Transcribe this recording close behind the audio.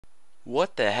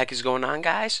What the heck is going on,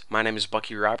 guys? My name is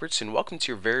Bucky Roberts and welcome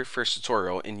to your very first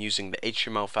tutorial in using the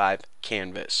HTML5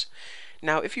 canvas.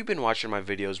 Now, if you've been watching my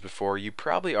videos before, you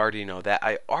probably already know that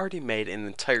I already made an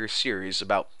entire series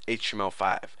about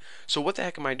HTML5. So what the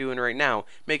heck am I doing right now,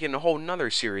 making a whole nother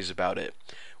series about it?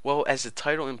 Well, as the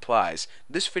title implies,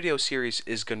 this video series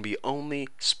is going to be only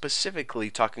specifically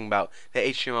talking about the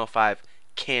HTML5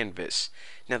 canvas.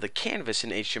 Now, the canvas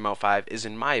in HTML5 is,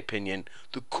 in my opinion,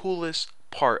 the coolest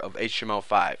part of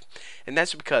HTML5, and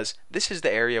that's because this is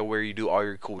the area where you do all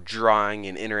your cool drawing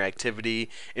and interactivity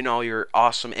and all your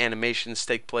awesome animations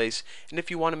take place. And if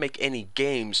you want to make any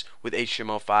games with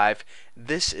HTML5,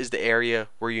 this is the area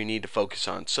where you need to focus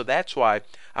on. So that's why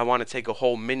I want to take a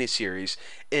whole mini series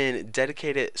and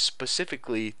dedicate it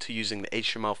specifically to using the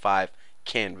HTML5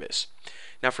 canvas.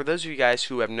 Now, for those of you guys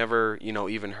who have never,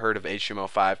 even heard of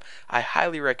HTML5, I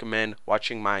highly recommend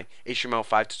watching my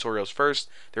HTML5 tutorials first.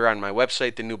 They're on my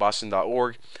website,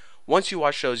 thenewboston.org. Once you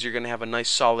watch those, you're going to have a nice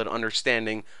solid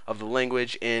understanding of the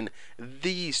language, and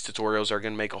these tutorials are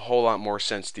going to make a whole lot more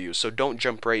sense to you. So don't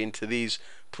jump right into these.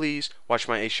 Please watch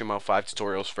my HTML5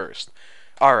 tutorials first.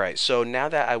 Alright, so now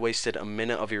that I wasted a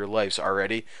minute of your lives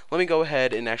already, let me go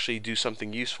ahead and actually do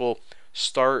something useful.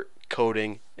 Start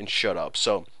coding and shut up.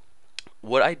 So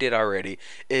what I did already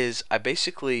is I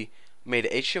basically made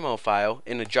an HTML file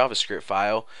and a JavaScript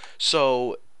file.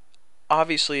 So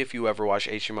obviously, if you ever watch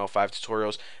HTML5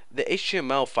 tutorials, the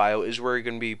HTML file is where you're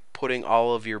going to be putting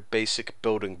all of your basic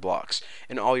building blocks,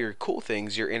 and all your cool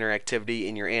things, your interactivity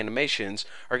and your animations,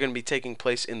 are going to be taking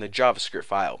place in the JavaScript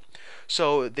file.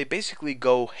 So they basically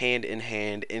go hand in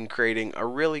hand in creating a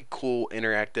really cool,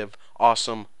 interactive,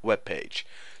 awesome web page.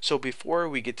 So before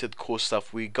we get to the cool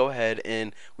stuff, we go ahead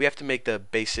and we have to make the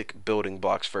basic building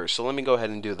blocks first. So let me go ahead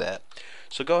and do that.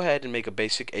 So go ahead and make a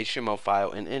basic HTML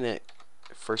file, and in it,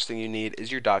 first thing you need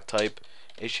is your doc type,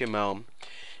 HTML,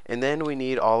 and then we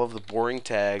need all of the boring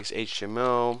tags,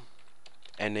 HTML,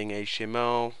 ending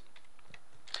HTML,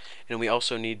 and we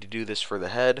also need to do this for the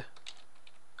head,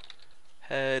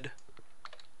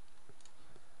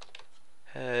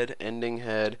 ending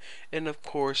head, and of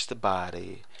course the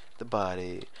body,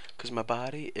 because my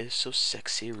body is so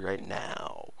sexy right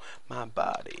now. My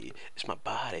body is my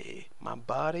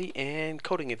body, and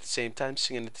coding at the same time,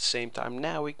 singing at the same time.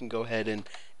 Now we can go ahead and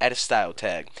add a style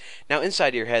tag. Now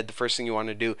inside your head, the first thing you want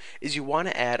to do is you want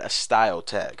to add a style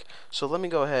tag. So let me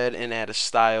go ahead and add a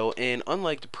style, and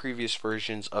unlike the previous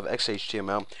versions of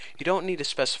XHTML, you don't need to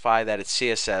specify that it's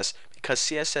CSS, because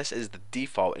CSS is the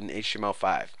default in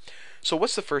HTML5. So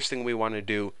what's the first thing we want to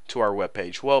do to our web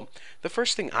page? Well, the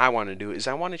first thing I want to do is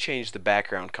I want to change the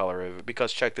background color of it,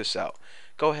 because check this out.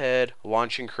 Go ahead,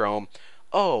 launch in Chrome.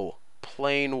 Oh,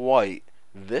 plain white.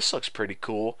 This looks pretty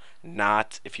cool.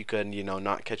 Not if you could,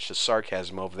 not catch the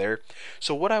sarcasm over there.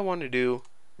 So what I want to do,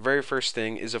 very first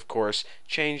thing, is of course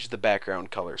change the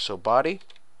background color. So body,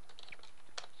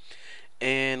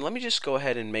 and let me just go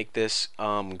ahead and make this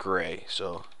gray.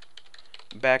 So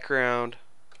background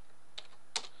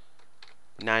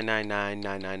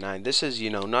 999,999. This is,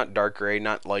 not dark gray,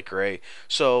 not light gray.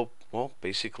 So, well,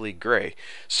 basically gray.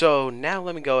 So now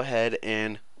let me go ahead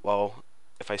and, well,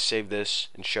 if I save this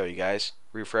and show you guys,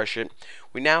 refresh it,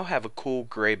 we now have a cool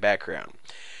gray background.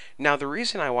 Now the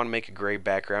reason I want to make a gray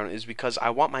background is because I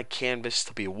want my canvas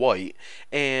to be white,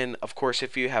 and of course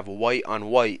if you have white on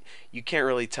white, you can't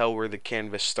really tell where the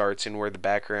canvas starts and where the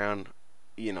background,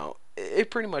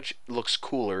 it pretty much looks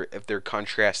cooler if they're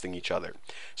contrasting each other.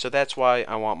 So that's why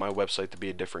I want my website to be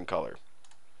a different color.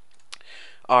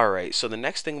 Alright, so the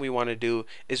next thing we want to do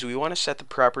is we want to set the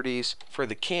properties for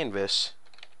the canvas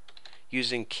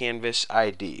using canvas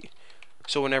ID.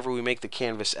 So whenever we make the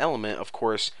canvas element, of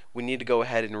course, we need to go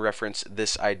ahead and reference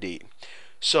this ID.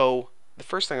 So the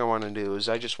first thing I want to do is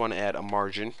I just want to add a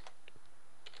margin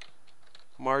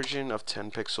of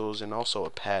 10 pixels and also a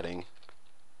padding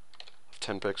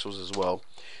 10 pixels as well,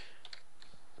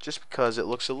 just because it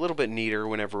looks a little bit neater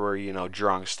whenever we're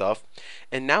drawing stuff.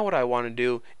 And now what I want to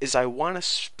do is I want to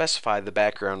specify the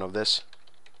background of this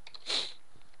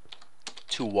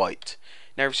to white.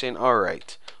 Now you're saying,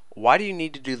 alright, why do you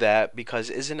need to do that? Because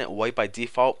isn't it white by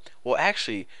default? Well,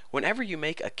 actually, whenever you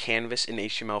make a canvas in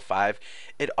HTML5,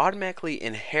 it automatically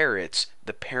inherits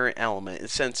the parent element. And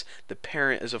since the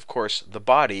parent is, of course, the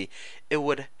body, it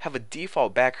would have a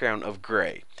default background of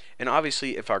gray. And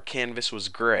obviously, if our canvas was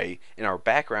gray and our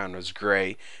background was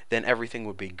gray, then everything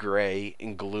would be gray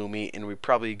and gloomy, and we'd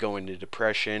probably go into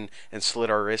depression and slit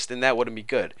our wrist, and that wouldn't be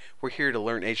good. We're here to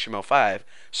learn HTML5,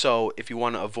 so if you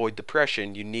want to avoid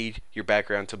depression, you need your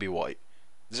background to be white.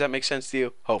 Does that make sense to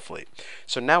you? Hopefully.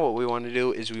 So now what we want to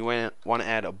do is we want to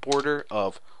add a border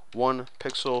of 1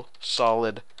 pixel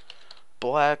solid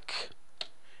black.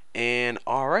 And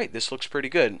alright, this looks pretty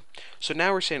good. So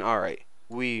now we're saying, alright,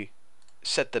 we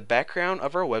set the background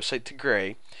of our website to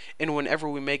gray, and whenever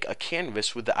we make a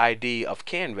canvas with the ID of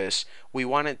canvas, we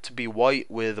want it to be white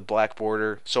with a black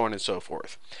border, so on and so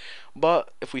forth.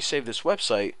 But if we save this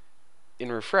website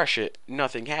and refresh it,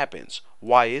 nothing happens.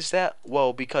 Why is that?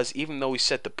 Well, because even though we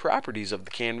set the properties of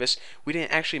the canvas, we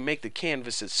didn't actually make the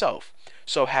canvas itself.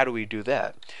 So how do we do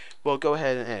that? Well, go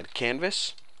ahead and add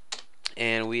canvas,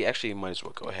 and we actually might as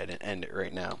well go ahead and end it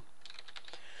right now.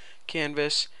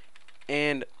 Canvas.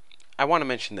 And I want to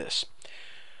mention this.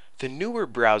 The newer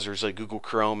browsers like Google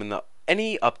Chrome and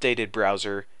any updated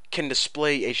browser can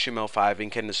display HTML5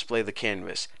 and can display the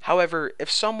canvas. However, if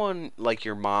someone like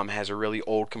your mom has a really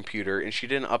old computer and she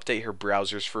didn't update her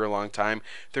browsers for a long time,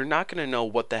 they're not going to know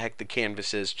what the heck the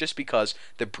canvas is just because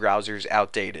the browser's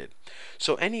outdated.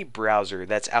 So any browser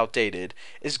that's outdated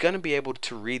is going to be able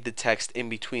to read the text in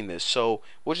between this. So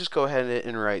we'll just go ahead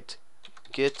and write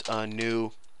get a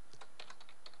new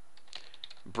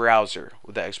browser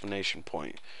with the exclamation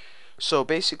point. So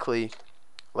basically,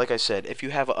 like I said, if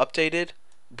you have an updated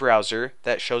browser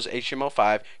that shows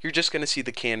HTML5, you're just going to see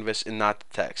the canvas and not the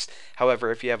text.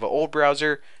 However, if you have an old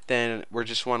browser, then we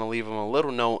just want to leave them a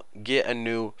little note, get a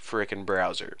new frickin'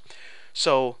 browser.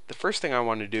 So the first thing I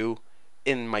want to do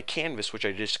in my canvas, which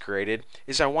I just created,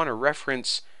 is I want to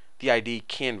reference the ID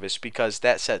canvas because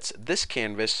that sets this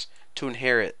canvas to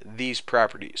inherit these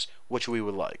properties, which we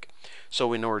would like.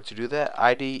 So in order to do that,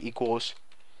 ID equals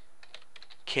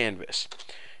canvas.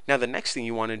 Now the next thing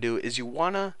you want to do is you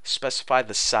want to specify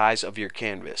the size of your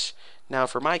canvas. Now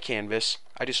for my canvas,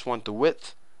 I just want the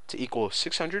width to equal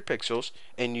 600 pixels,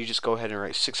 and you just go ahead and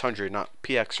write 600, not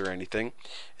px or anything,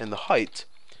 and the height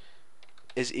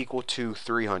is equal to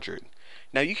 300.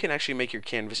 Now you can actually make your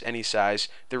canvas any size.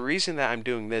 The reason that I'm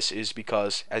doing this is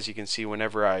because, as you can see,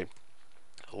 whenever I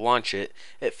launch it,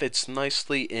 it fits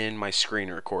nicely in my screen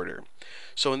recorder.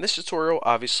 So in this tutorial,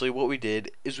 obviously what we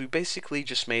did is we basically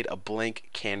just made a blank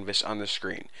canvas on the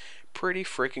screen. Pretty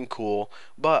freaking cool,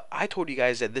 but I told you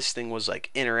guys that this thing was like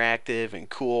interactive and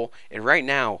cool, and right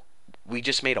now we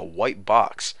just made a white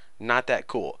box. Not that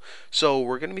cool. So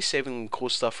we're going to be saving cool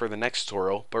stuff for the next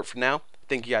tutorial, but for now,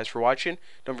 thank you guys for watching.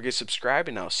 Don't forget to subscribe,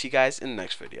 and I'll see you guys in the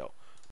next video.